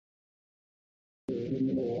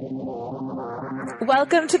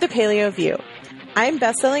Welcome to the Paleo View. I'm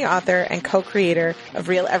best-selling author and co-creator of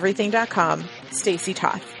RealEverything.com, Stacey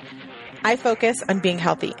Toth. I focus on being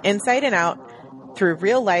healthy inside and out through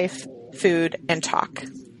real life, food, and talk.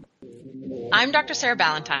 I'm Dr. Sarah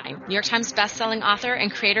Ballantyne, New York Times bestselling author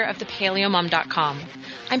and creator of thepaleomom.com.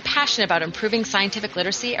 I'm passionate about improving scientific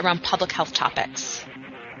literacy around public health topics.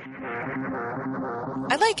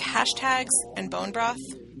 I like hashtags and bone broth.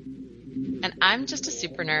 And I'm just a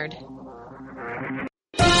super nerd.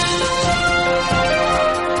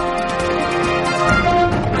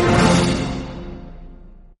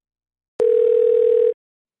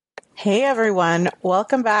 Hey everyone,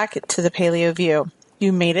 welcome back to the Paleo View.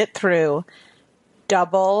 You made it through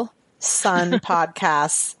double sun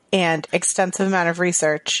podcasts and extensive amount of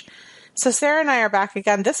research. So Sarah and I are back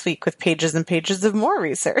again this week with pages and pages of more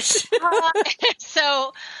research.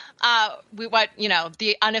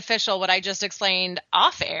 The unofficial, what I just explained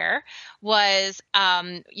off air was,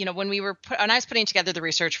 when I was putting together the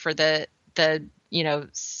research for the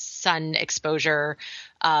sun exposure,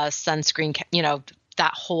 sunscreen,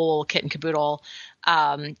 that whole kit and caboodle,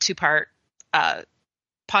 2-part,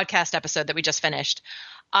 podcast episode that we just finished.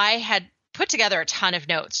 I had put together a ton of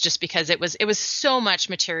notes just because it was so much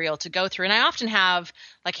material to go through. And I often have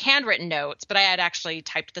like handwritten notes, but I had actually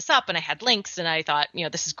typed this up and I had links and I thought,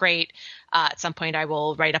 this is great. At some point I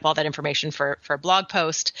will write up all that information for a blog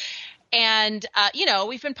post. And,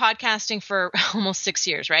 we've been podcasting for almost 6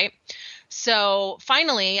 years, right? So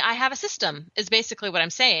finally I have a system is basically what I'm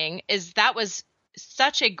saying is that was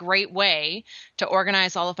such a great way to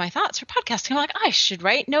organize all of my thoughts for podcasting. I'm like, I should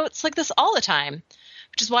write notes like this all the time,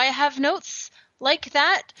 which is why I have notes like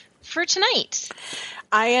that for tonight.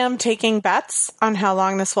 I am taking bets on how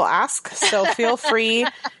long this will ask, so feel free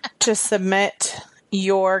to submit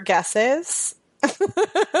your guesses.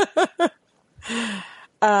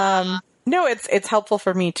 No, it's helpful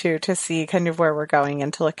for me too to see kind of where we're going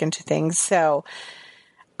and to look into things. So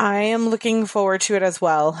I am looking forward to it as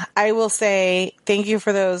well. I will say thank you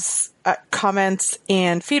for those comments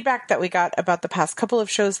and feedback that we got about the past couple of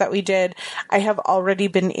shows that we did. I have already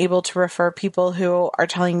been able to refer people who are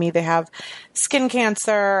telling me they have skin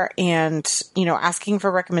cancer and, asking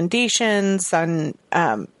for recommendations and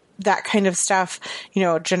that kind of stuff,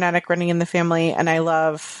 genetic running in the family. And I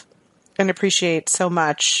love and appreciate so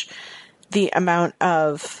much the amount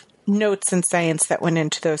of notes and science that went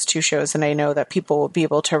into those 2 shows. And I know that people will be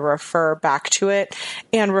able to refer back to it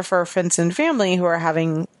and refer friends and family who are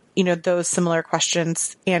having, those similar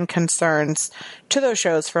questions and concerns to those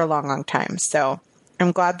shows for a long, long time. So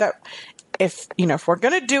I'm glad that if we're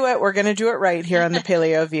going to do it, we're going to do it right here on the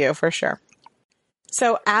Paleo View for sure.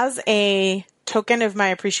 So as a token of my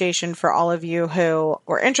appreciation for all of you who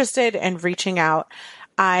were interested in reaching out,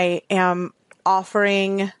 I am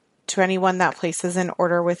offering to anyone that places an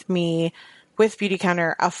order with me with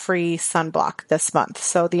Beautycounter a free sunblock this month.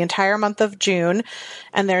 So the entire month of June,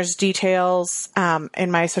 and there's details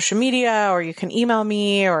in my social media, or you can email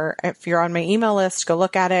me, or if you're on my email list, go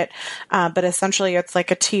look at it. But essentially it's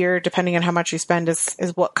like a tier, depending on how much you spend is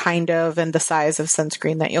what kind of and the size of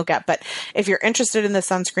sunscreen that you'll get. But if you're interested in the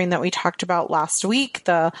sunscreen that we talked about last week,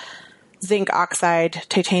 the zinc oxide,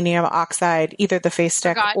 titanium oxide, either the face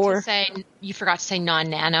stick you forgot to say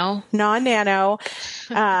non-nano,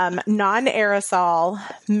 non-aerosol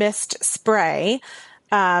mist spray.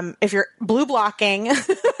 If you're blue blocking,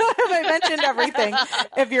 I mentioned everything.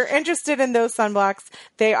 If you're interested in those sunblocks,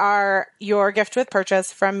 they are your gift with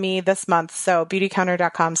purchase from me this month. So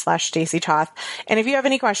beautycounter.com/Stacey Toth. And if you have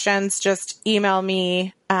any questions, just email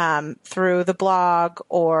me through the blog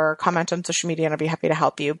or comment on social media and I'll be happy to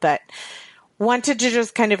help you. But wanted to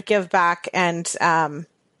just kind of give back and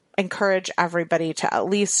encourage everybody to at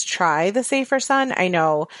least try the Safer Sun. I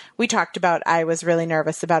know we talked about, I was really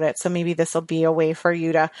nervous about it. So maybe this will be a way for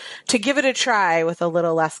you to give it a try with a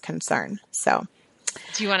little less concern. So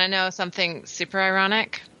do you want to know something super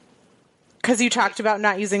ironic? Because you talked about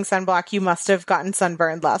not using sunblock. You must have gotten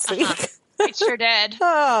sunburned last week. I sure did.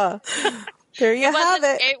 Oh, there you have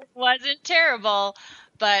it. It wasn't terrible.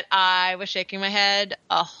 But I was shaking my head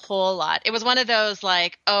a whole lot. It was one of those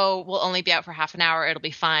like, oh, we'll only be out for half an hour. It'll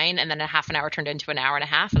be fine. And then a half an hour turned into an hour and a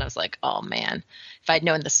half. And I was like, oh, man, if I'd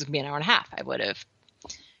known this was going to be an hour and a half, I would have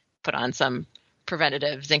put on some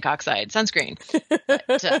preventative zinc oxide sunscreen.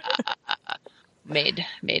 But, made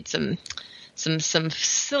some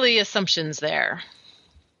silly assumptions there.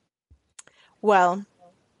 Well,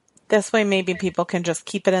 this way maybe people can just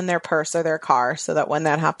keep it in their purse or their car so that when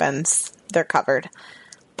that happens, they're covered.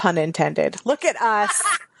 Pun intended. Look at us.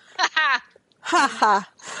 Ha ha.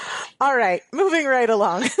 All right. Moving right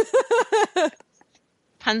along.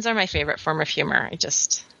 Puns are my favorite form of humor.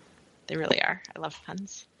 They really are. I love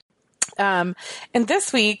puns. And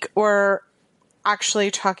this week, we're actually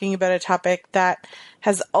talking about a topic that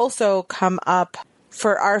has also come up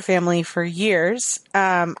for our family for years.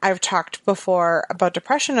 I've talked before about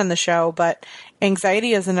depression on the show, but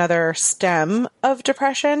anxiety is another stem of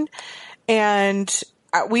depression. And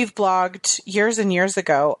we've blogged years and years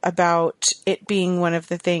ago about it being one of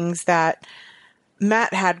the things that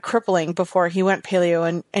Matt had crippling before he went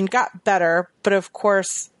paleo and got better. But of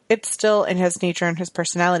course, it's still in his nature and his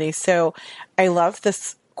personality. So I love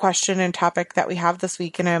this question and topic that we have this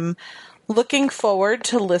week, and I'm looking forward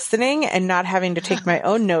to listening and not having to take my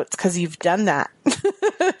own notes because you've done that.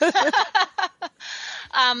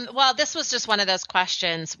 Well, this was just one of those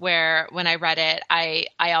questions where when I read it, I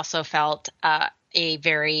also felt a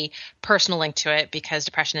very personal link to it because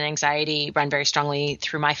depression and anxiety run very strongly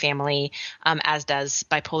through my family, as does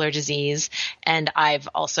bipolar disease. And I've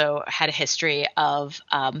also had a history of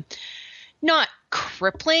not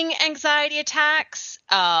crippling anxiety attacks,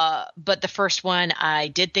 but the first one, I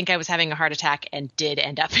did think I was having a heart attack and did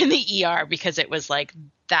end up in the ER because it was like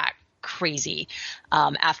that crazy.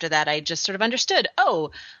 After that, I just sort of understood,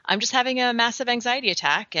 I'm just having a massive anxiety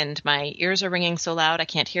attack and my ears are ringing so loud I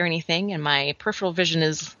can't hear anything and my peripheral vision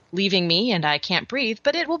is leaving me and I can't breathe,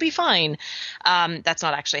 but it will be fine. That's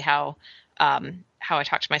not actually how I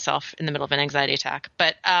talk to myself in the middle of an anxiety attack.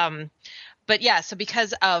 But yeah, so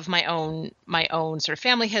because of my own sort of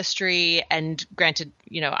family history, and granted,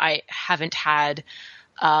 I haven't had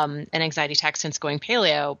an anxiety attack since going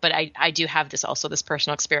paleo, but I do have this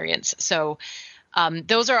personal experience. So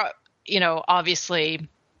those are, obviously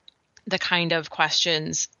the kind of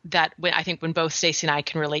questions that I think when both Stacey and I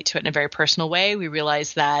can relate to it in a very personal way, we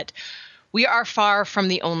realize that we are far from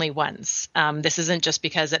the only ones. This isn't just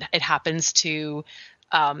because it happens to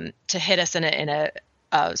hit us in a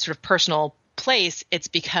sort of personal place. It's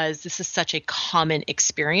because this is such a common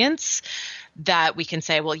experience that we can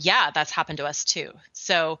say, well, yeah, that's happened to us too.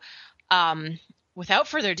 So without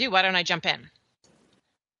further ado, why don't I jump in?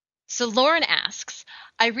 So Lauren asks,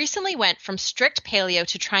 I recently went from strict paleo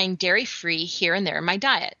to trying dairy-free here and there in my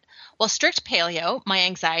diet. While strict paleo, my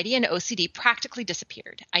anxiety and OCD practically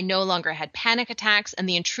disappeared. I no longer had panic attacks and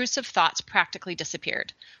the intrusive thoughts practically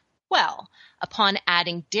disappeared. Well, upon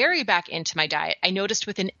adding dairy back into my diet, I noticed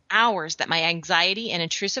within hours that my anxiety and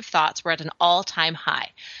intrusive thoughts were at an all-time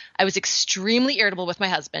high. I was extremely irritable with my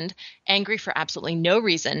husband, angry for absolutely no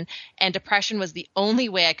reason, and depression was the only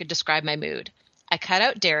way I could describe my mood. I cut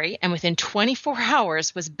out dairy and within 24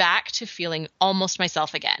 hours was back to feeling almost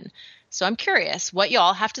myself again. So I'm curious what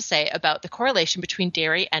y'all have to say about the correlation between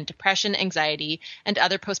dairy and depression, anxiety, and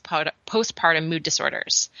other postpartum mood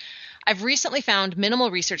disorders. I've recently found minimal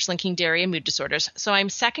research linking dairy and mood disorders, so I'm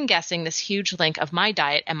second-guessing this huge link of my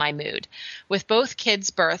diet and my mood. With both kids'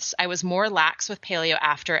 births, I was more lax with paleo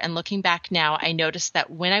after, and looking back now, I noticed that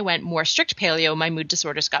when I went more strict paleo, my mood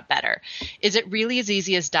disorders got better. Is it really as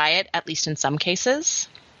easy as diet, at least in some cases?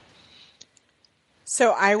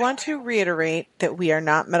 So I want to reiterate that we are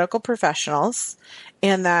not medical professionals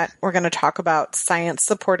and that we're going to talk about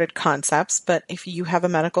science-supported concepts, but if you have a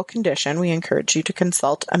medical condition, we encourage you to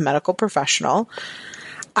consult a medical professional.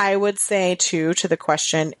 I would say, too, to the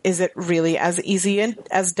question, is it really as easy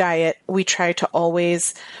as diet? We try to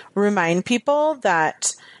always remind people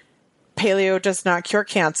that paleo does not cure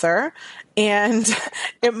cancer, and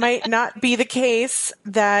it might not be the case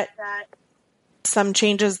that some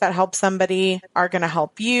changes that help somebody are going to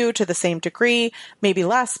help you to the same degree, maybe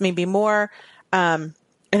less, maybe more. And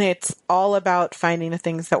it's all about finding the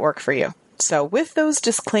things that work for you. So with those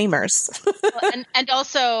disclaimers. and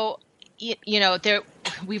also,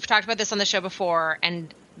 we've talked about this on the show before,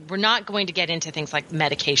 and we're not going to get into things like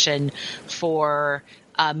medication for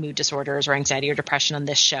mood disorders or anxiety or depression on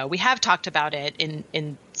this show. We have talked about it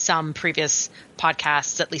in some previous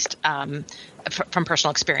podcasts, at least from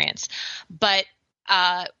personal experience. But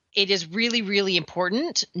it is really, really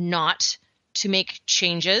important not to make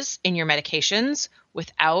changes in your medications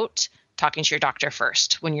without talking to your doctor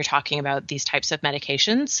first when you're talking about these types of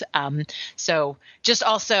medications. So just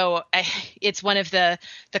also, it's one of the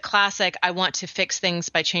classic, I want to fix things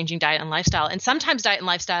by changing diet and lifestyle. And sometimes diet and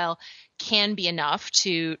lifestyle can be enough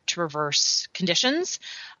to reverse conditions.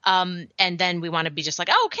 And then we want to be just like,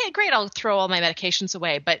 oh, okay, great, I'll throw all my medications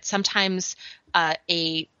away. But sometimes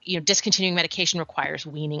discontinuing medication requires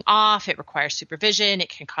weaning off. It requires supervision. It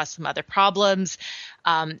can cause some other problems.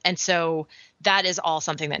 And so that is all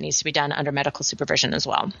something that needs to be done under medical supervision as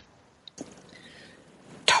well.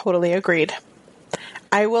 Totally agreed.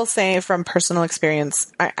 I will say from personal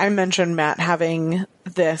experience, I mentioned Matt having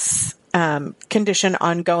this condition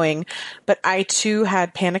ongoing, but I too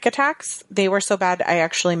had panic attacks. They were so bad, I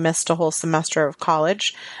actually missed a whole semester of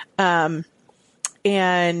college. And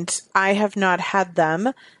I have not had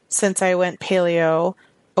them since I went paleo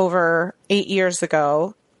over 8 years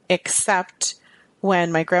ago, except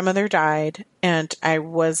when my grandmother died and I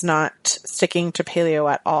was not sticking to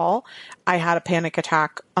paleo at all. I had a panic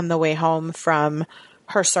attack on the way home from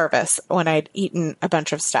her service when I'd eaten a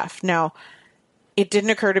bunch of stuff. Now, it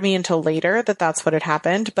didn't occur to me until later that that's what had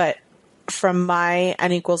happened, but from my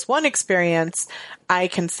N=1 experience, I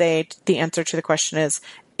can say the answer to the question is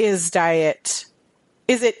it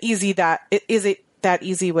that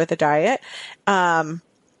easy with a diet?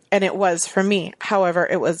 And it was for me. However,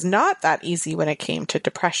 it was not that easy when it came to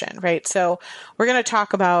depression, right? So we're going to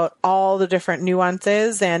talk about all the different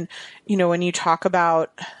nuances. And, when you talk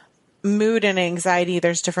about mood and anxiety,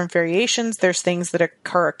 there's different variations. There's things that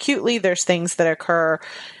occur acutely. There's things that occur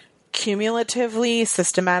cumulatively,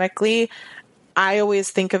 systematically. I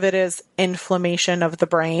always think of it as inflammation of the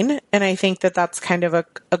brain. And I think that that's kind of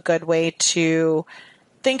a good way to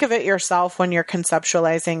think of it yourself when you're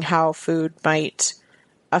conceptualizing how food might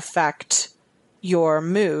affect your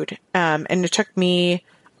mood. And it took me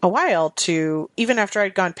a while to, even after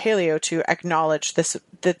I'd gone paleo, to acknowledge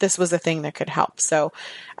that this was a thing that could help. So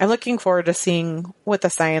I'm looking forward to seeing what the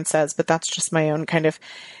science says, but that's just my own kind of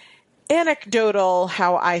anecdotal,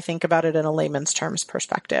 how I think about it in a layman's terms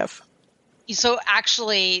perspective. So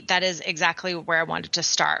actually, that is exactly where I wanted to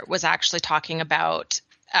start, was actually talking about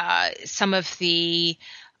some of the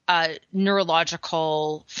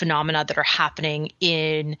neurological phenomena that are happening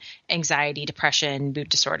in anxiety, depression, mood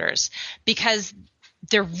disorders, because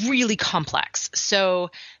they're really complex. So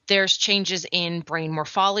there's changes in brain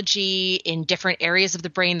morphology in different areas of the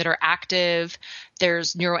brain that are active.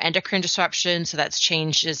 There's neuroendocrine disruption. So that's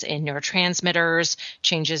changes in neurotransmitters,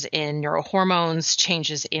 changes in neurohormones,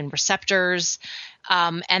 changes in receptors.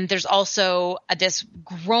 And there's also this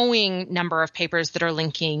growing number of papers that are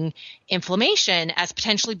linking inflammation as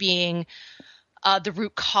potentially being the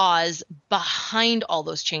root cause behind all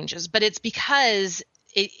those changes. But it's because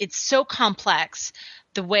it's so complex,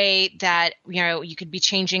 the way that, you could be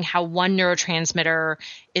changing how one neurotransmitter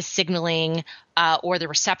is signaling or the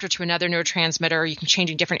receptor to another neurotransmitter. You can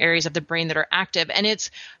change in different areas of the brain that are active. And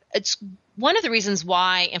it's one of the reasons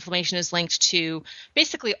why inflammation is linked to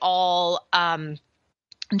basically all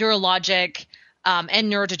neurologic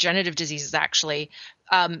and neurodegenerative diseases, actually.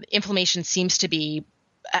 Inflammation seems to be,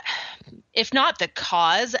 if not the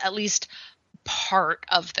cause, at least part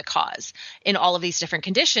of the cause in all of these different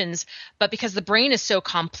conditions. But because the brain is so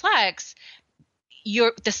complex,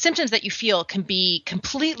 the symptoms that you feel can be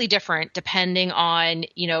completely different depending on,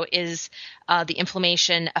 is the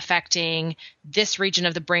inflammation affecting this region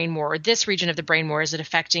of the brain more, or this region of the brain more? Is it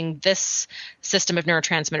affecting this system of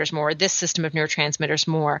neurotransmitters more, or this system of neurotransmitters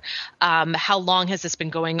more? How long has this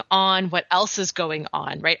been going on? What else is going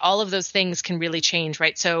on, right? All of those things can really change,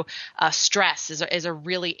 right? So stress is a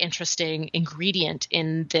really interesting ingredient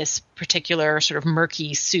in this particular sort of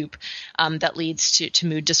murky soup that leads to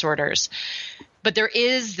mood disorders. But there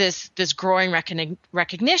is this growing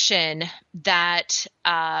recognition that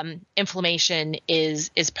inflammation is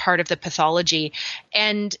part of the pathology,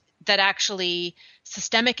 and that actually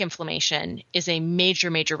systemic inflammation is a major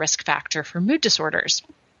risk factor for mood disorders.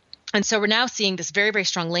 And so we're now seeing this very, very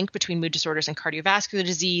strong link between mood disorders and cardiovascular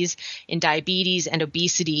disease, in diabetes and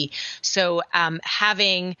obesity. So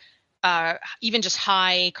having even just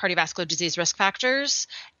high cardiovascular disease risk factors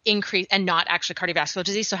increase, and not actually cardiovascular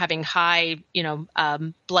disease. So having high,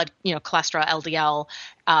 blood, cholesterol, LDL,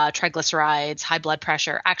 triglycerides, high blood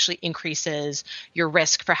pressure actually increases your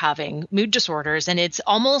risk for having mood disorders. And it's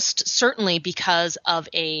almost certainly because of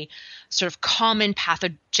a sort of common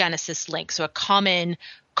pathogenesis link. So a common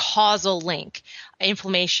causal link.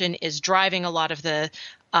 Inflammation is driving a lot of the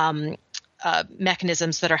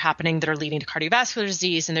mechanisms that are happening that are leading to cardiovascular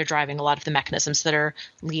disease, and they're driving a lot of the mechanisms that are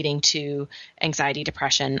leading to anxiety,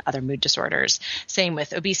 depression, other mood disorders. Same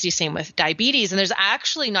with obesity, same with diabetes. And there's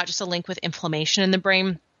actually not just a link with inflammation in the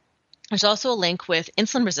brain, there's also a link with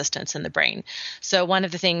insulin resistance in the brain. So one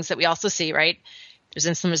of the things that we also see, right, there's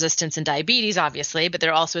insulin resistance in diabetes, obviously, but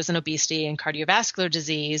there also is an obesity and cardiovascular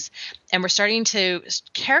disease. And we're starting to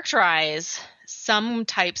characterize some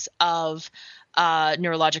types of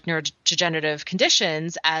neurologic, neurodegenerative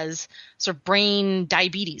conditions as sort of brain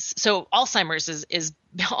diabetes. So Alzheimer's is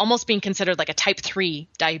almost being considered like a type 3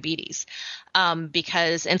 diabetes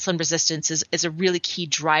because insulin resistance is a really key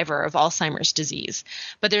driver of Alzheimer's disease.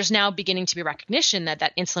 But there's now beginning to be recognition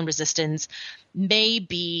that insulin resistance may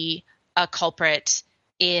be a culprit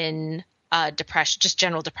in depression, just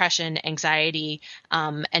general depression, anxiety,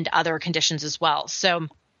 and other conditions as well. So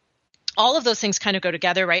all of those things kind of go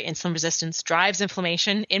together, right? Insulin resistance drives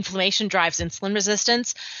inflammation. Inflammation drives insulin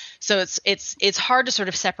resistance. So it's hard to sort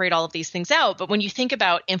of separate all of these things out. But when you think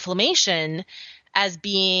about inflammation as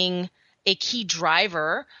being a key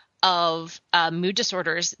driver of mood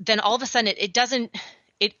disorders, then all of a sudden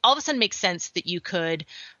it all of a sudden makes sense that you could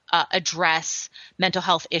address mental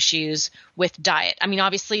health issues with diet. I mean,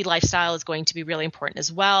 obviously, lifestyle is going to be really important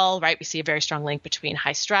as well, right? We see a very strong link between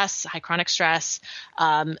high stress, high chronic stress,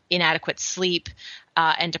 inadequate sleep,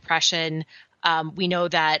 and depression. We know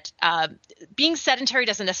that being sedentary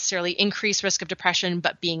doesn't necessarily increase risk of depression,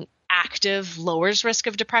 but being active lowers risk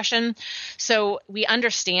of depression. So we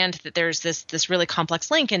understand that there's this really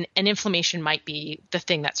complex link, and inflammation might be the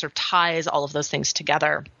thing that sort of ties all of those things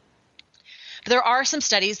together. But there are some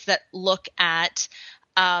studies that look at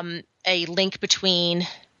a link between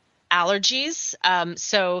allergies.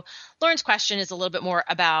 So Lauren's question is a little bit more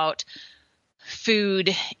about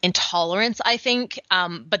food intolerance, I think.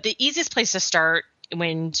 But the easiest place to start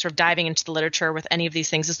when sort of diving into the literature with any of these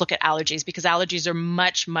things is look at allergies, because allergies are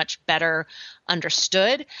much, much better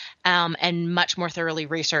understood and much more thoroughly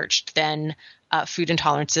researched than food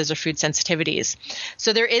intolerances or food sensitivities.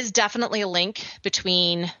 So there is definitely a link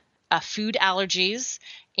between food allergies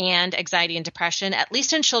and anxiety and depression, at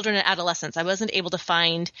least in children and adolescents. I wasn't able to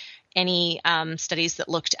find any studies that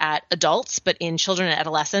looked at adults, but in children and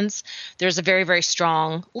adolescents, there's a very, very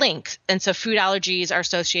strong link. And so food allergies are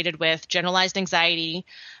associated with generalized anxiety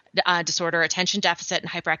disorder, attention deficit and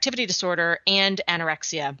hyperactivity disorder, and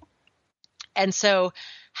anorexia. And so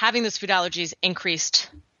having those food allergies increased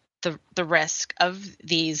the risk of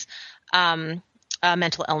these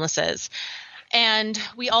mental illnesses. And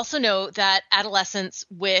we also know that adolescents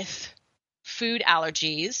with food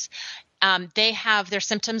allergies, they have their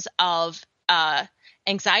symptoms of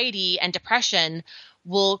anxiety and depression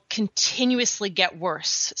will continuously get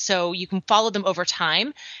worse. So you can follow them over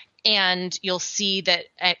time, and you'll see that,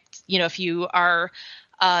 if you are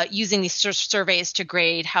using these surveys to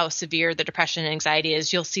grade how severe the depression and anxiety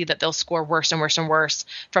is, you'll see that they'll score worse and worse and worse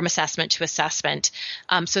from assessment to assessment.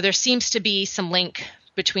 So there seems to be some link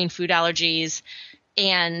between food allergies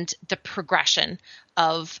and the progression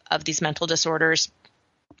of these mental disorders.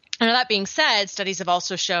 And that being said, studies have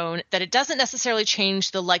also shown that it doesn't necessarily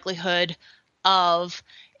change the likelihood of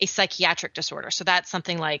a psychiatric disorder. So that's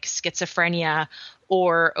something like schizophrenia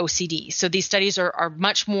or OCD. So these studies are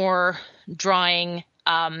much more drawing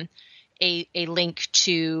a link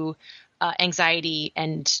to anxiety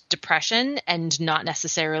and depression, and not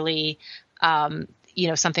necessarily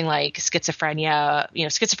something like schizophrenia.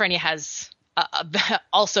 Schizophrenia has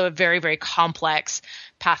also a very, very complex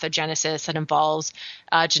pathogenesis that involves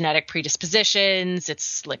genetic predispositions.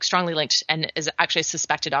 It's strongly linked and is actually a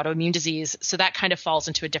suspected autoimmune disease. So that kind of falls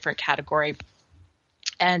into a different category.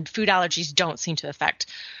 And food allergies don't seem to affect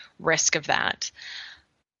risk of that.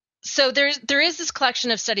 So there is this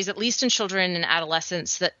collection of studies, at least in children and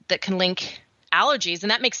adolescents, that can link allergies,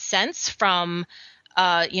 and that makes sense from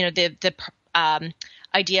the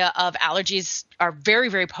idea of allergies are very,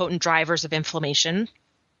 very potent drivers of inflammation.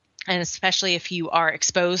 And especially if you are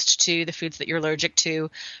exposed to the foods that you're allergic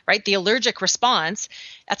to, right? The allergic response,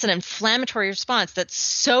 that's an inflammatory response that's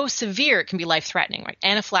so severe it can be life-threatening, right?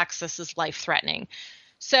 Anaphylaxis is life-threatening.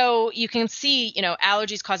 So you can see,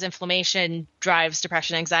 allergies cause inflammation, drives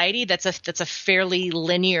depression, anxiety. That's a fairly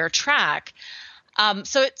linear track.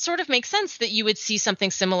 So it sort of makes sense that you would see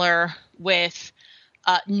something similar with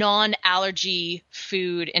non-allergy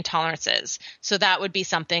food intolerances. So that would be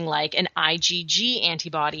something like an IgG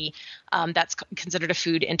antibody that's considered a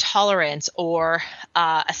food intolerance, or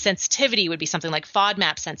a sensitivity would be something like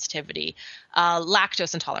FODMAP sensitivity,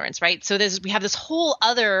 lactose intolerance, right? So we have this whole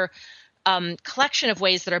other collection of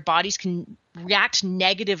ways that our bodies can react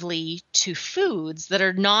negatively to foods that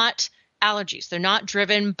are not allergies. They're not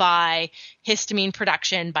driven by histamine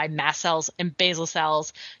production by mast cells and basal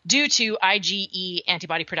cells due to IgE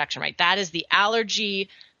antibody production, right? That is the allergy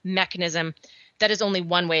mechanism. That is only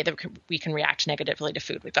one way that we can react negatively to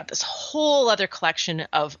food. We've got this whole other collection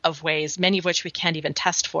of ways, many of which we can't even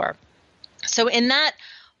test for. So in that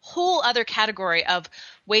whole other category of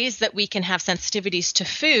ways that we can have sensitivities to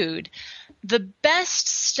food, the best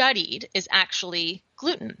studied is actually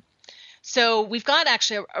gluten. So we've got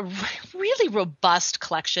actually a really robust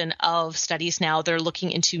collection of studies now that are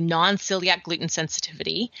looking into non-celiac gluten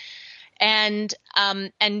sensitivity, and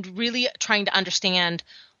really trying to understand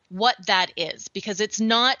what that is, because it's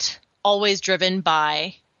not always driven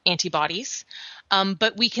by antibodies.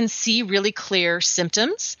 But we can see really clear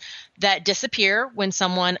symptoms that disappear when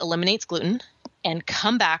someone eliminates gluten and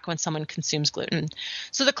come back when someone consumes gluten.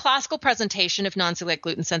 So the classical presentation of non-celiac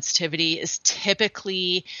gluten sensitivity is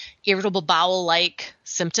typically irritable bowel-like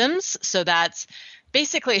symptoms. So that's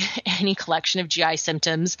basically any collection of GI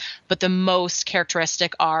symptoms, but the most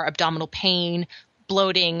characteristic are abdominal pain,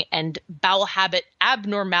 bloating, and bowel habit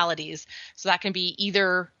abnormalities. So that can be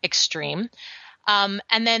either extreme. And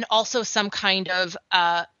then also some kind of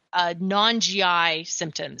non-GI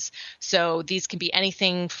symptoms. So these can be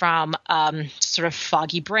anything from sort of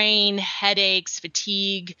foggy brain, headaches,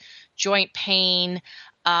 fatigue, joint pain,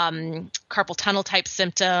 carpal tunnel type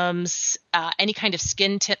symptoms, any kind of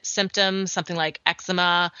skin symptoms, something like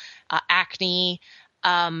eczema, acne.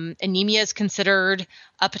 Anemia is considered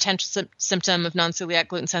a potential symptom of non-celiac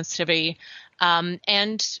gluten sensitivity.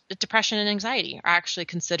 And depression and anxiety are actually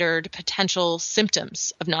considered potential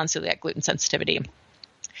symptoms of non-celiac gluten sensitivity.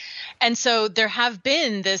 And so there have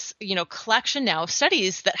been this, collection now of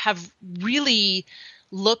studies that have really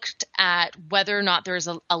looked at whether or not there's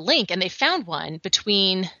a link, and they found one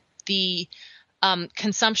between the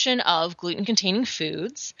consumption of gluten-containing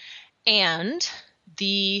foods and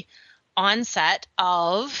the onset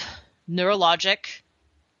of neurologic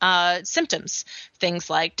symptoms, things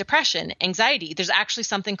like depression, anxiety. There's actually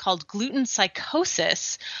something called gluten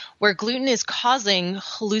psychosis, where gluten is causing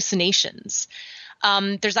hallucinations.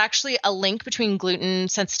 There's actually a link between gluten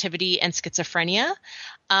sensitivity and schizophrenia,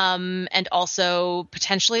 and also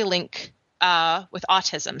potentially a link with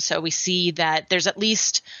autism. So we see that there's at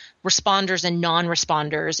least responders and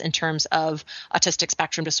non-responders in terms of autistic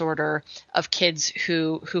spectrum disorder of kids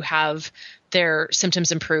who have their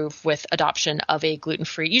symptoms improve with adoption of a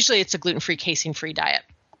gluten-free, usually it's a gluten-free, casein-free diet.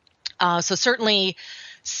 So certainly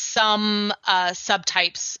some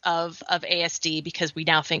subtypes of ASD, because we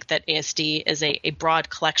now think that ASD is a broad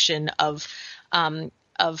collection of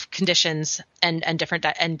conditions and different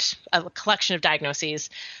and a collection of diagnoses.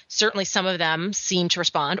 Certainly some of them seem to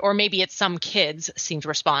respond, or maybe it's some kids seem to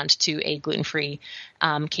respond to a gluten-free,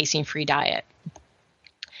 casein-free diet.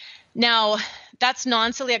 Now, that's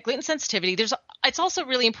non-celiac gluten sensitivity. It's also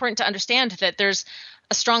really important to understand that there's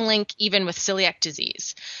a strong link even with celiac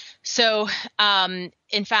disease. So,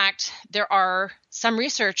 in fact, there are some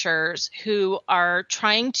researchers who are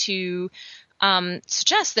trying to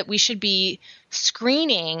suggest that we should be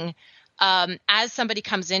screening as somebody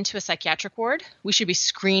comes into a psychiatric ward, we should be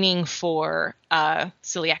screening for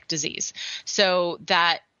celiac disease. So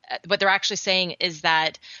that what they're actually saying is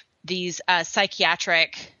that these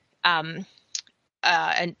psychiatric and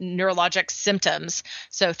neurologic symptoms,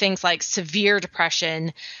 so things like severe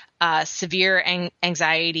depression, severe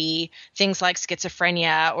anxiety, things like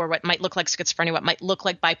schizophrenia, or what might look like schizophrenia, what might look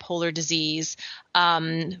like bipolar disease,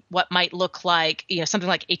 what might look like, something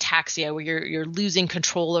like ataxia, where you're losing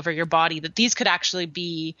control over your body, that these could actually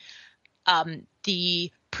be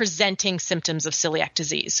the presenting symptoms of celiac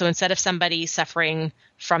disease. So instead of somebody suffering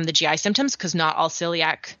from the GI symptoms, because not all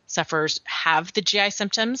celiac sufferers have the GI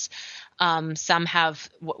symptoms, some have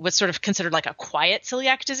what's sort of considered like a quiet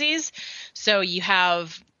celiac disease. So you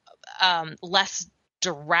have less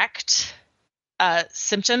direct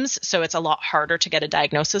symptoms, so it's a lot harder to get a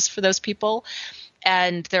diagnosis for those people.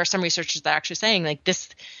 And there are some researchers that are actually saying like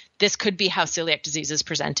this could be how celiac disease is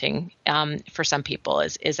presenting for some people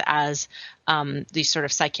is as these sort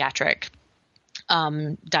of psychiatric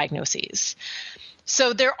diagnoses.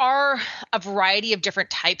 So there are a variety of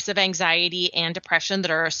different types of anxiety and depression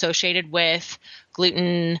that are associated with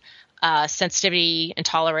gluten sensitivity,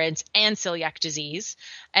 intolerance, and celiac disease.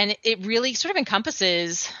 And it really sort of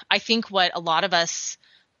encompasses, I think, what a lot of us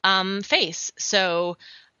face. So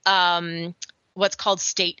what's called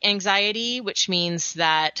state anxiety, which means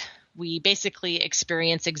that we basically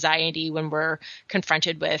experience anxiety when we're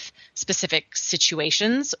confronted with specific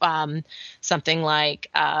situations, something like,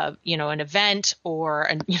 an event or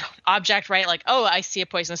an object, right? Like, oh, I see a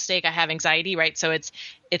poisonous snake, I have anxiety, right? So it's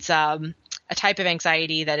a type of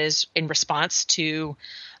anxiety that is in response to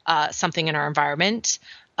something in our environment.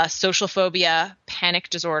 Social phobia, panic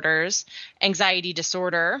disorders, anxiety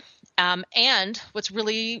disorder, and what's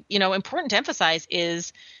really important to emphasize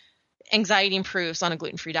is anxiety improves on a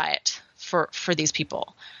gluten-free diet for these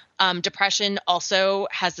people. Depression also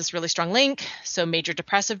has this really strong link. So major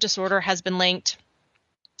depressive disorder has been linked.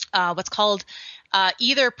 What's called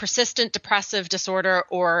either persistent depressive disorder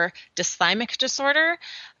or dysthymic disorder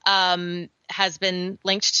has been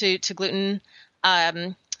linked to gluten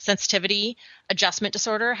sensitivity. Adjustment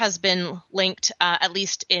disorder has been linked, at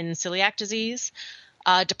least in celiac disease.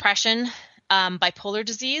 Depression bipolar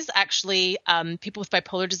disease. Actually, people with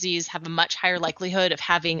bipolar disease have a much higher likelihood of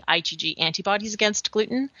having IgG antibodies against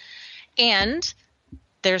gluten. And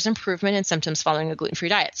there's improvement in symptoms following a gluten-free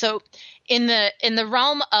diet. So in the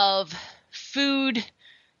realm of food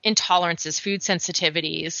intolerances, food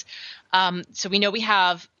sensitivities, so we know we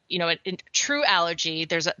have, in true allergy,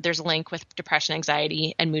 there's a link with depression,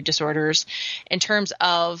 anxiety, and mood disorders. In terms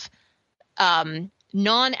of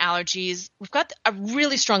non-allergies, we've got a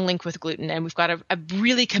really strong link with gluten, and we've got a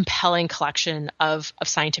really compelling collection of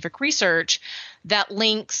scientific research that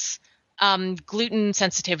links gluten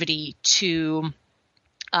sensitivity to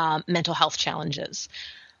mental health challenges.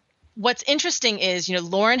 What's interesting is,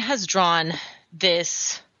 Lauren has drawn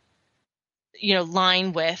this,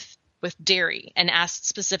 line with dairy and asked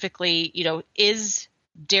specifically, is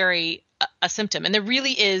dairy a symptom? And there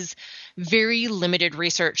really is very limited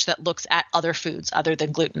research that looks at other foods other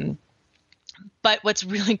than gluten. But what's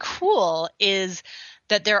really cool is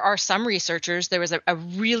that there are some researchers, there was a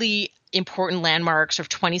really important landmark sort of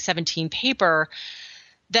 2017 paper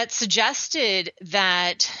that suggested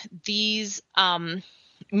that these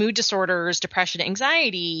mood disorders, depression,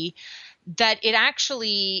 anxiety, that it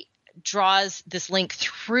actually draws this link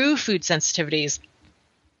through food sensitivities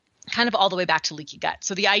kind of all the way back to leaky gut.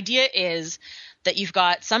 So the idea is that you've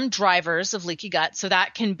got some drivers of leaky gut. So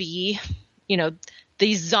that can be,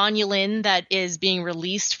 the zonulin that is being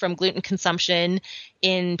released from gluten consumption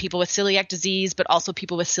in people with celiac disease, but also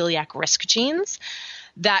people with celiac risk genes.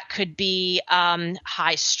 That could be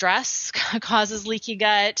high stress causes leaky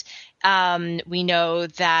gut. We know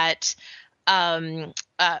that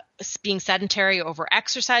being sedentary, over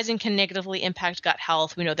exercising can negatively impact gut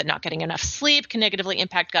health. We know that not getting enough sleep can negatively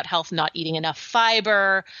impact gut health, not eating enough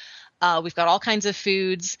fiber. We've got all kinds of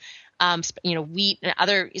foods, wheat and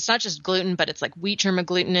other, it's not just gluten, but it's like wheat germ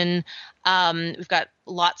agglutinin. We've got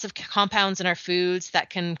lots of compounds in our foods that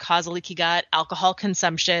can cause a leaky gut, alcohol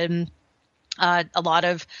consumption. A lot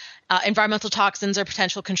of environmental toxins are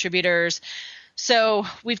potential contributors. So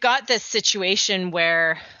we've got this situation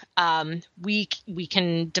where we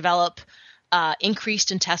can develop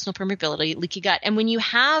increased intestinal permeability, leaky gut. And when you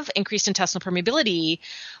have increased intestinal permeability,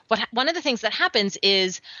 one of the things that happens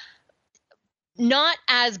is not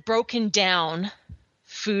as broken down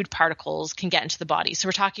food particles can get into the body. So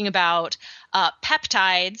we're talking about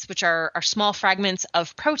peptides, which are small fragments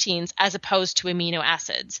of proteins, as opposed to amino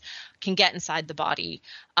acids, can get inside the body.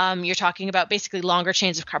 You're talking about basically longer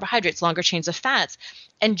chains of carbohydrates, longer chains of fats.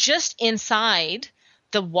 And just inside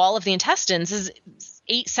the wall of the intestines is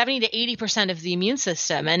 70 to 80% of the immune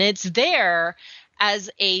system. And it's there as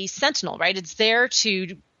a sentinel, right? It's there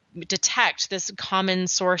to detect this common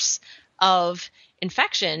source of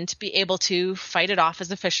infection to be able to fight it off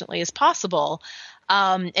as efficiently as possible.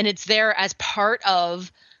 And it's there as part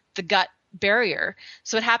of the gut barrier.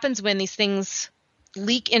 So what happens when these things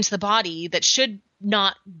leak into the body that should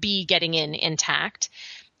not be getting in intact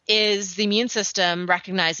is the immune system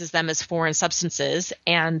recognizes them as foreign substances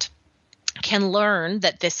and can learn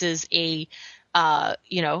that this is a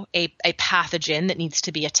pathogen that needs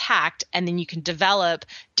to be attacked. And then you can develop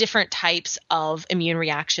different types of immune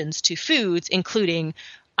reactions to foods, including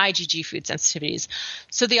IgG food sensitivities.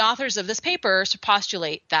 So the authors of this paper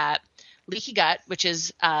postulate that leaky gut, which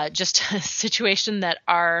is just a situation that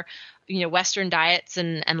our Western diets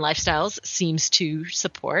and lifestyles seems to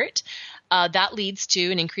support, that leads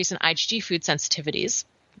to an increase in IgG food sensitivities.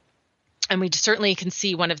 And we certainly can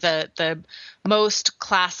see one of the most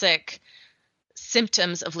classic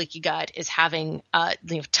symptoms of leaky gut is having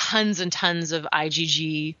tons and tons of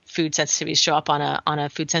IgG food sensitivities show up on a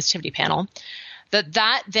food sensitivity panel.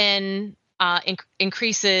 That then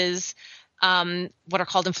increases what are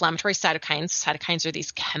called inflammatory cytokines. Cytokines are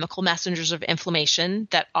these chemical messengers of inflammation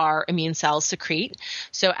that our immune cells secrete.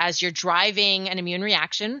 So as you're driving an immune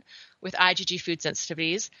reaction with IgG food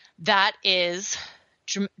sensitivities, that is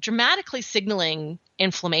dramatically signaling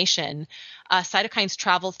inflammation. Cytokines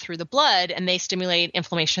travel through the blood and they stimulate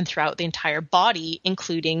inflammation throughout the entire body,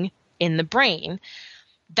 including in the brain.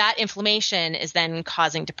 That inflammation is then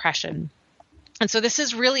causing depression. And so this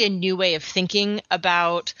is really a new way of thinking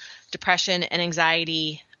about depression and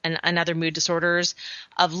anxiety and other mood disorders,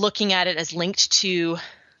 of looking at it as linked to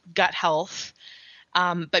gut health,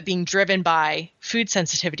 but being driven by food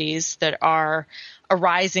sensitivities that are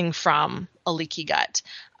arising from a leaky gut.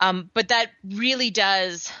 But that really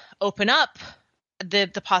does open up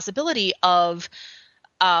the possibility of,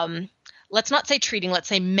 let's not say treating, let's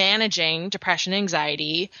say managing depression and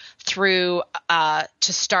anxiety through,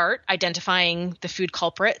 to start identifying the food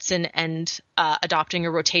culprits and adopting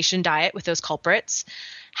a rotation diet with those culprits,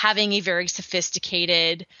 having a very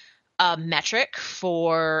sophisticated a metric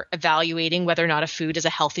for evaluating whether or not a food is a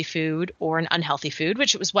healthy food or an unhealthy food,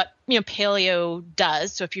 which was what paleo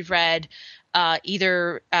does. So if you've read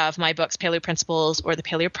either of my books, Paleo Principles or The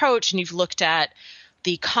Paleo Approach, and you've looked at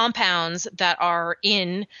the compounds that are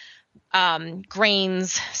in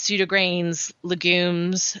grains, pseudograins,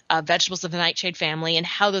 legumes, vegetables of the nightshade family, and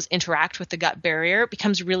how those interact with the gut barrier, it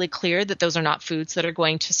becomes really clear that those are not foods that are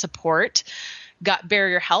going to support gut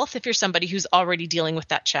barrier health if you're somebody who's already dealing with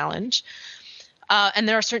that challenge. And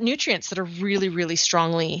there are certain nutrients that are really, really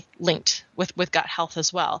strongly linked with gut health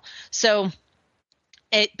as well. So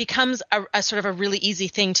it becomes a sort of a really easy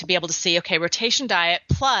thing to be able to see, okay, rotation diet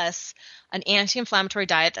plus an anti-inflammatory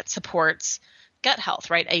diet that supports gut health,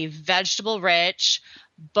 right? A vegetable-rich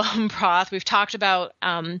bone broth. We've talked about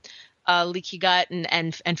leaky gut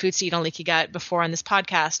and foods to eat on leaky gut before on this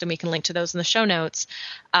podcast, and we can link to those in the show notes.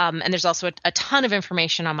 And there's also a ton of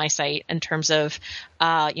information on my site in terms of,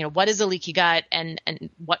 what is a leaky gut and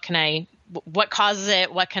what causes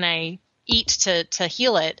it, what can I eat to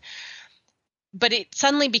heal it. But it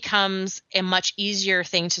suddenly becomes a much easier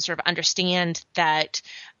thing to sort of understand that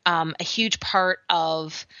a huge part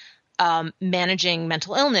of managing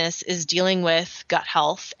mental illness is dealing with gut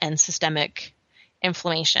health and systemic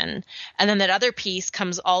inflammation. And then that other piece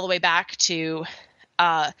comes all the way back to,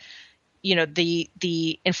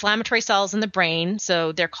 the inflammatory cells in the brain.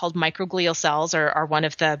 So they're called microglial cells, are one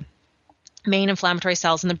of the main inflammatory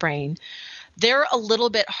cells in the brain. They're a little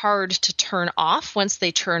bit hard to turn off once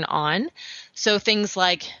they turn on. So things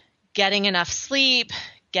like getting enough sleep,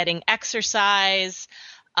 getting exercise,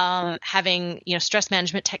 having stress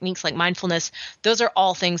management techniques like mindfulness, those are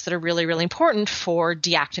all things that are really, really important for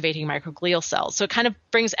deactivating microglial cells. So it kind of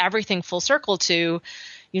brings everything full circle to,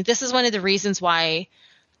 this is one of the reasons why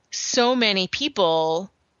so many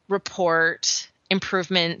people report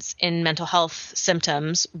improvements in mental health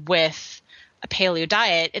symptoms with a paleo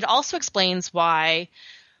diet. It also explains why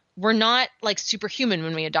we're not like superhuman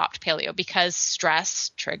when we adopt paleo, because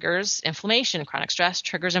stress triggers inflammation. Chronic stress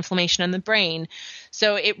triggers inflammation in the brain.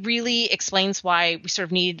 So it really explains why we sort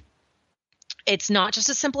of need, it's not just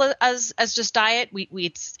as simple as just diet.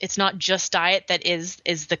 It's not just diet that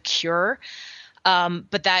is the cure.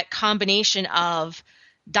 But that combination of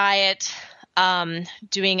diet,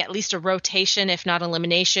 doing at least a rotation, if not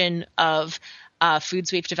elimination of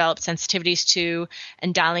foods we've developed sensitivities to,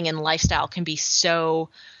 and dialing in lifestyle can be so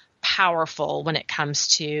powerful when it comes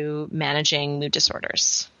to managing mood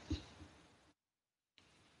disorders.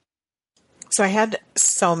 So I had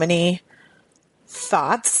so many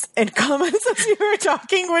thoughts and comments as you were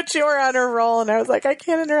talking, which you were on a roll, and I was like, I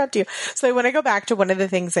can't interrupt you. So I want to go back to one of the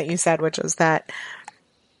things that you said, which was that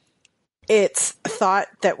it's thought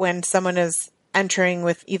that when someone is entering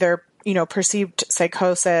with either, perceived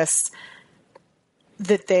psychosis,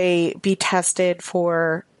 that they be tested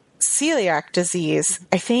for celiac disease.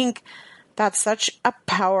 I think that's such a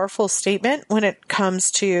powerful statement when it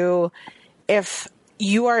comes to if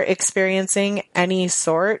you are experiencing any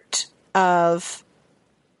sort of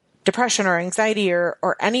depression or anxiety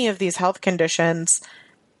or any of these health conditions,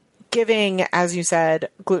 giving, as you said,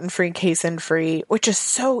 gluten-free, casein-free, which is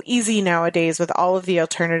so easy nowadays with all of the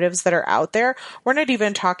alternatives that are out there. We're not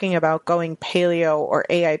even talking about going paleo or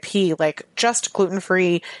AIP, like just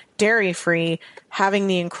gluten-free, dairy-free, having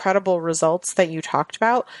the incredible results that you talked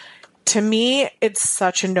about. To me, it's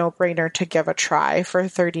such a no-brainer to give a try for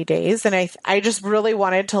 30 days. And I just really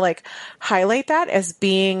wanted to highlight that as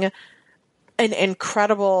being an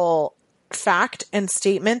incredible fact and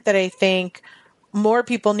statement that I think more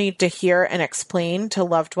people need to hear and explain to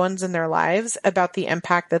loved ones in their lives about the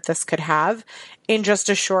impact that this could have in just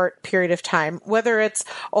a short period of time, whether it's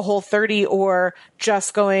a whole 30 or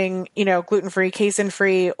just going, gluten-free,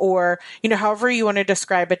 casein-free, or, however you want to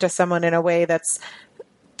describe it to someone in a way that's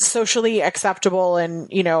socially acceptable and,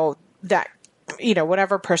 that,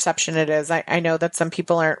 whatever perception it is. I know that some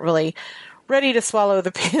people aren't really ready to swallow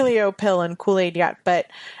the paleo pill and Kool-Aid yet, but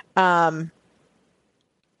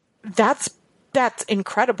that's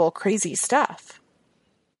incredible, crazy stuff.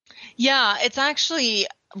 Yeah, it's actually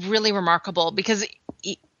really remarkable because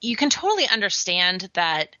you can totally understand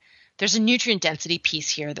that there's a nutrient density piece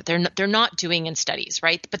here that they're not doing in studies,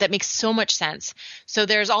 right? But that makes so much sense. So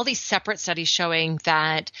there's all these separate studies showing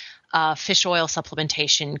that fish oil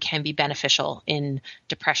supplementation can be beneficial in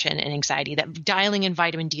depression and anxiety, that dialing in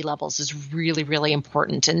vitamin D levels is really, really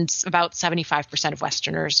important. And about 75% of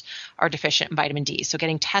Westerners are deficient in vitamin D. So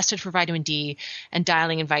getting tested for vitamin D and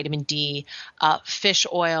dialing in vitamin D, fish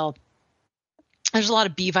oil. There's a lot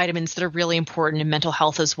of B vitamins that are really important in mental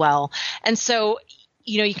health as well. And so,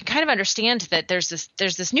 you can kind of understand that there's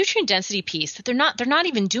this nutrient density piece that they're not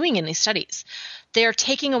even doing in these studies. They're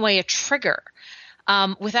taking away a trigger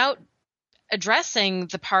without addressing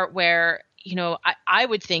the part where, I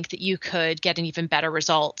would think that you could get an even better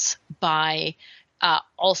results by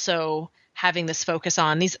also having this focus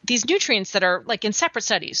on these nutrients that are, like, in separate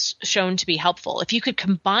studies shown to be helpful. If you could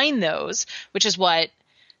combine those, which is what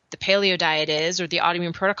the paleo diet is or the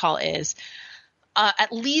autoimmune protocol is,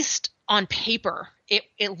 at least on paper,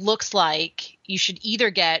 it looks like you should either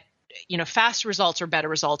get, fast results or better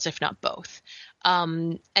results, if not both.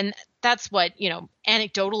 And that's what,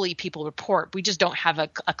 anecdotally people report. We just don't have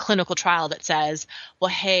a clinical trial that says, well,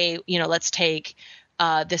 hey, let's take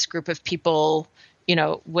this group of people,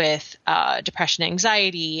 with depression,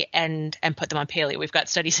 anxiety, and put them on paleo. We've got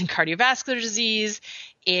studies in cardiovascular disease,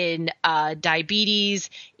 in diabetes.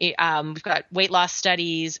 We've got weight loss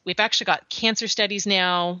studies. We've actually got cancer studies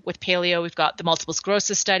now with paleo. We've got the multiple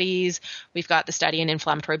sclerosis studies. We've got the study in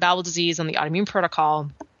inflammatory bowel disease on the autoimmune protocol.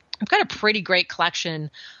 We've got a pretty great collection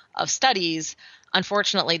of studies.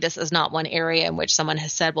 Unfortunately, this is not one area in which someone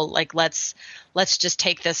has said, well, like, let's just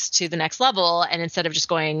take this to the next level. And instead of just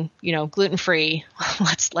going, gluten-free,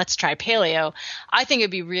 let's try paleo. I think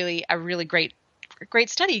it'd be a really great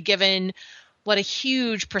study, given what a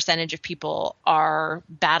huge percentage of people are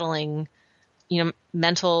battling,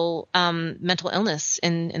 mental illness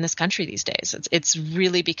in this country these days. It's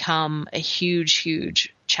really become a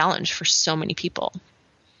huge challenge for so many people.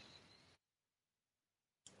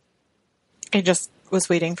 I just was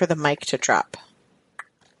waiting for the mic to drop.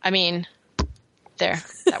 I mean, there,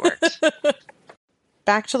 that worked.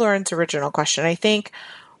 Back to Lauren's original question. I think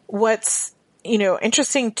what's,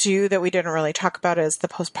 interesting too that we didn't really talk about is the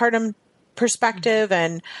postpartum perspective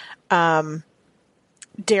and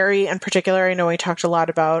dairy in particular. I know we talked a lot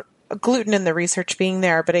about gluten and the research being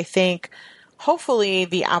there, but I think hopefully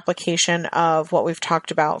the application of what we've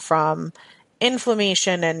talked about from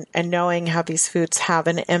inflammation and knowing how these foods have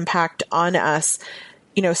an impact on us.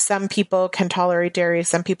 Some people can tolerate dairy.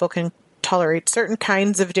 Some people can tolerate certain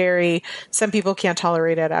kinds of dairy. Some people can't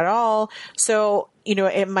tolerate it at all. So,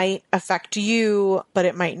 it might affect you, but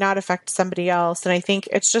it might not affect somebody else. And I think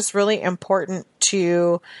it's just really important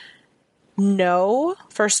to know,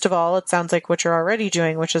 first of all, it sounds like what you're already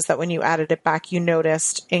doing, which is that when you added it back, you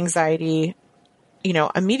noticed anxiety,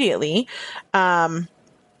 immediately.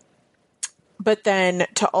 But then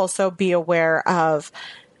to also be aware of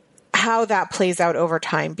how that plays out over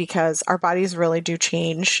time, because our bodies really do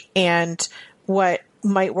change, and what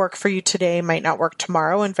might work for you today might not work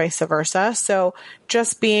tomorrow, and vice versa. So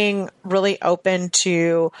just being really open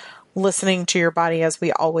to listening to your body, as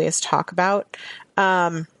we always talk about.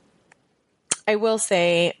 I will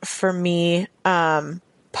say for me,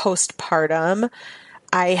 postpartum,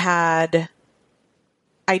 I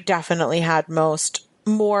definitely had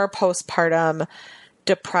more postpartum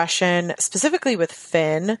depression, specifically with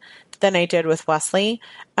Finn, than I did with Wesley.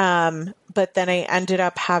 But then I ended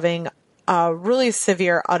up having a really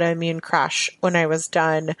severe autoimmune crash when I was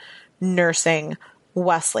done nursing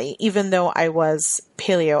Wesley. Even though I was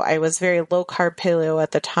paleo, I was very low carb paleo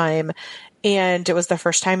at the time. And it was the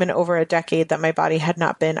first time in over a decade that my body had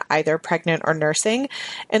not been either pregnant or nursing.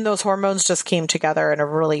 And those hormones just came together in a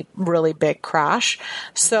really, really big crash.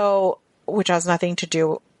 So, which has nothing to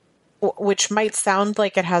do, which might sound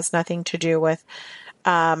like it has nothing to do with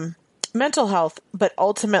mental health, but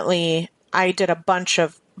ultimately I did a bunch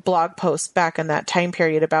of blog posts back in that time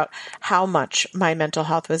period about how much my mental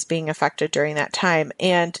health was being affected during that time.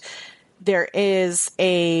 And there is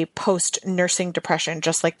a post-nursing depression,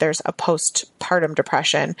 just like there's a postpartum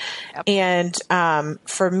depression. Yep. And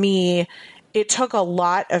for me, it took a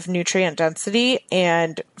lot of nutrient density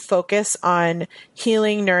and focus on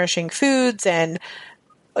healing, nourishing foods and,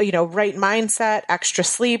 right mindset, extra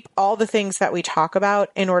sleep, all the things that we talk about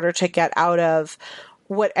in order to get out of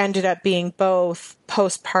what ended up being both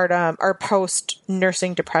postpartum or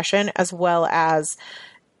post-nursing depression as well as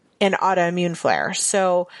an autoimmune flare.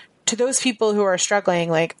 So to those people who are struggling,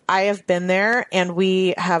 like I have been there, and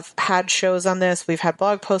we have had shows on this. We've had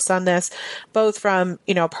blog posts on this, both from,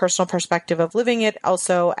 personal perspective of living it,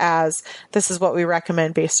 also as this is what we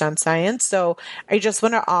recommend based on science. So I just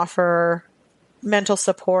want to offer mental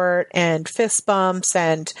support and fist bumps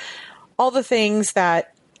and all the things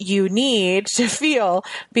that you need to feel,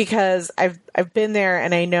 because I've been there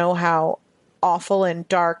and I know how awful and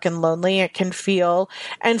dark and lonely. It can feel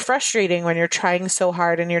and frustrating when you're trying so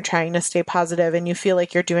hard and you're trying to stay positive and you feel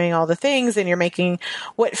like you're doing all the things and you're making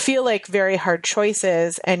what feel like very hard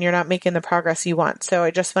choices and you're not making the progress you want. So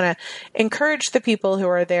I just want to encourage the people who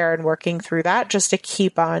are there and working through that just to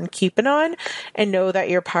keep on keeping on and know that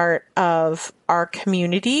you're part of our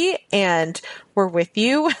community and we're with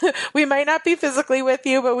you. We might not be physically with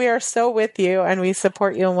you, but we are so with you and we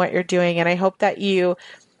support you in what you're doing. And I hope that you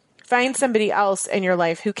find somebody else in your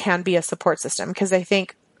life who can be a support system, because I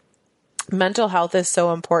think mental health is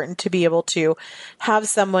so important to be able to have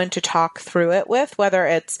someone to talk through it with, whether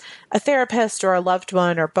it's a therapist or a loved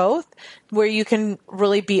one or both, where you can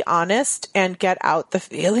really be honest and get out the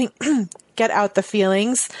feelings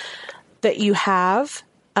that you have.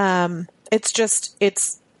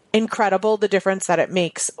 It's incredible the difference that it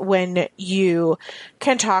makes when you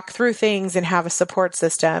can talk through things and have a support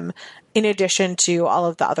system in addition to all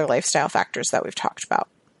of the other lifestyle factors that we've talked about.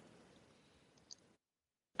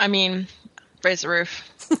 I mean, raise the roof.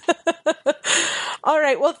 All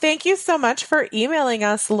right. Well, thank you so much for emailing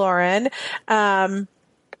us, Lauren.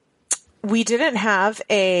 We didn't have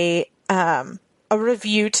a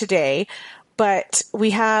review today, but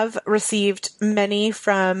we have received many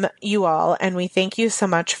from you all, and we thank you so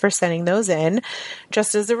much for sending those in.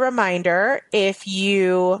 Just as a reminder, if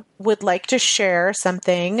you would like to share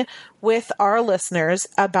something with our listeners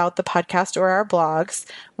about the podcast or our blogs,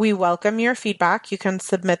 we welcome your feedback. You can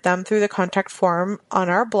submit them through the contact form on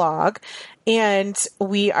our blog, and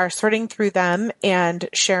we are sorting through them and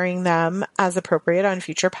sharing them as appropriate on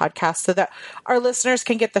future podcasts so that our listeners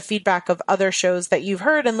can get the feedback of other shows that you've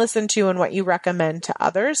heard and listened to and what you recommend to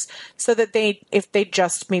others, so that if they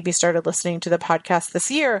just maybe started listening to the podcast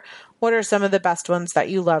this year, what are some of the best ones that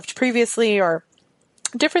you loved previously, or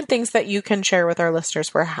different things that you can share with our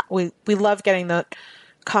listeners. We love getting the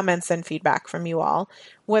comments and feedback from you all,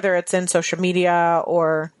 whether it's in social media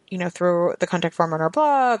or, through the contact form on our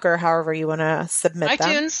blog or however you want to submit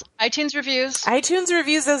them. iTunes reviews. iTunes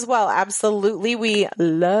reviews as well. Absolutely. We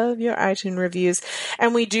love your iTunes reviews.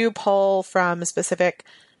 And we do pull from specific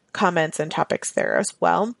comments and topics there as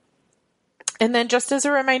well. And then just as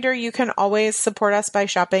a reminder, you can always support us by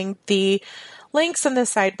shopping the links in the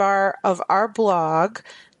sidebar of our blog,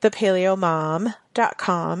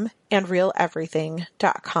 thepaleomom.com and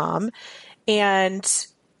realeverything.com. And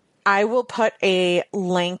I will put a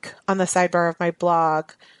link on the sidebar of my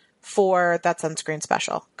blog for that sunscreen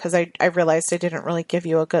special, because I realized I didn't really give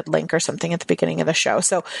you a good link or something at the beginning of the show.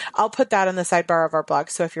 So I'll put that in the sidebar of our blog.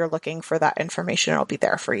 So if you're looking for that information, it'll be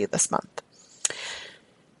there for you this month.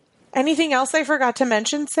 Anything else I forgot to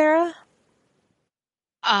mention, Sarah?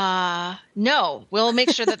 No, we'll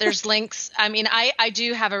make sure that there's links. I mean, I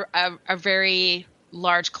do have a very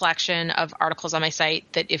large collection of articles on my site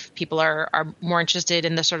that if people are more interested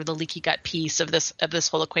in the sort of the leaky gut piece of this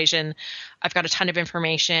whole equation, I've got a ton of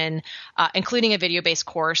information, including a video-based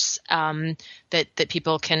course, that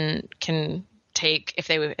people can take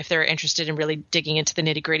if they're interested in really digging into the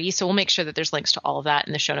nitty-gritty. So we'll make sure that there's links to all of that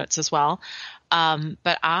in the show notes as well.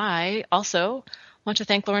 But I also want to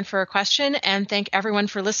thank Lauren for her question and thank everyone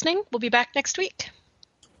for listening. We'll be back next week.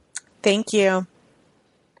 Thank you.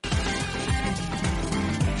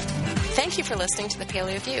 Thank you for listening to the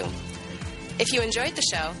Paleo View. If you enjoyed the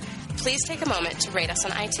show, please take a moment to rate us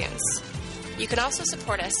on iTunes. You can also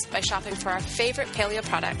support us by shopping for our favorite paleo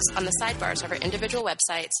products on the sidebars of our individual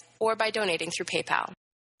websites or by donating through PayPal.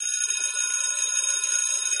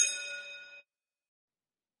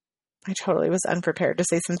 I totally was unprepared to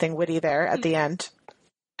say something witty there at the end.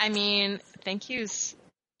 I mean, thank you,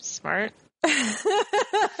 smart. That's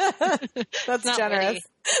generous. Witty.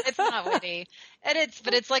 It's not witty.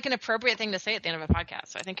 But it's like an appropriate thing to say at the end of a podcast.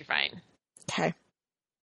 So I think you're fine. Okay.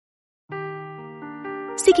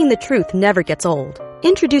 Seeking the truth never gets old.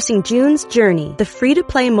 Introducing June's Journey, the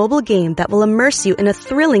free-to-play mobile game that will immerse you in a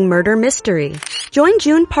thrilling murder mystery. Join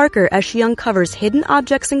June Parker as she uncovers hidden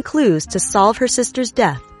objects and clues to solve her sister's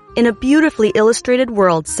death in a beautifully illustrated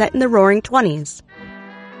world set in the Roaring '20s.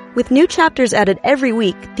 With new chapters added every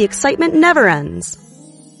week, the excitement never ends.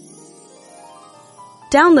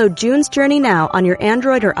 Download June's Journey now on your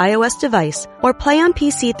Android or iOS device or play on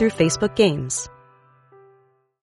PC through Facebook Games.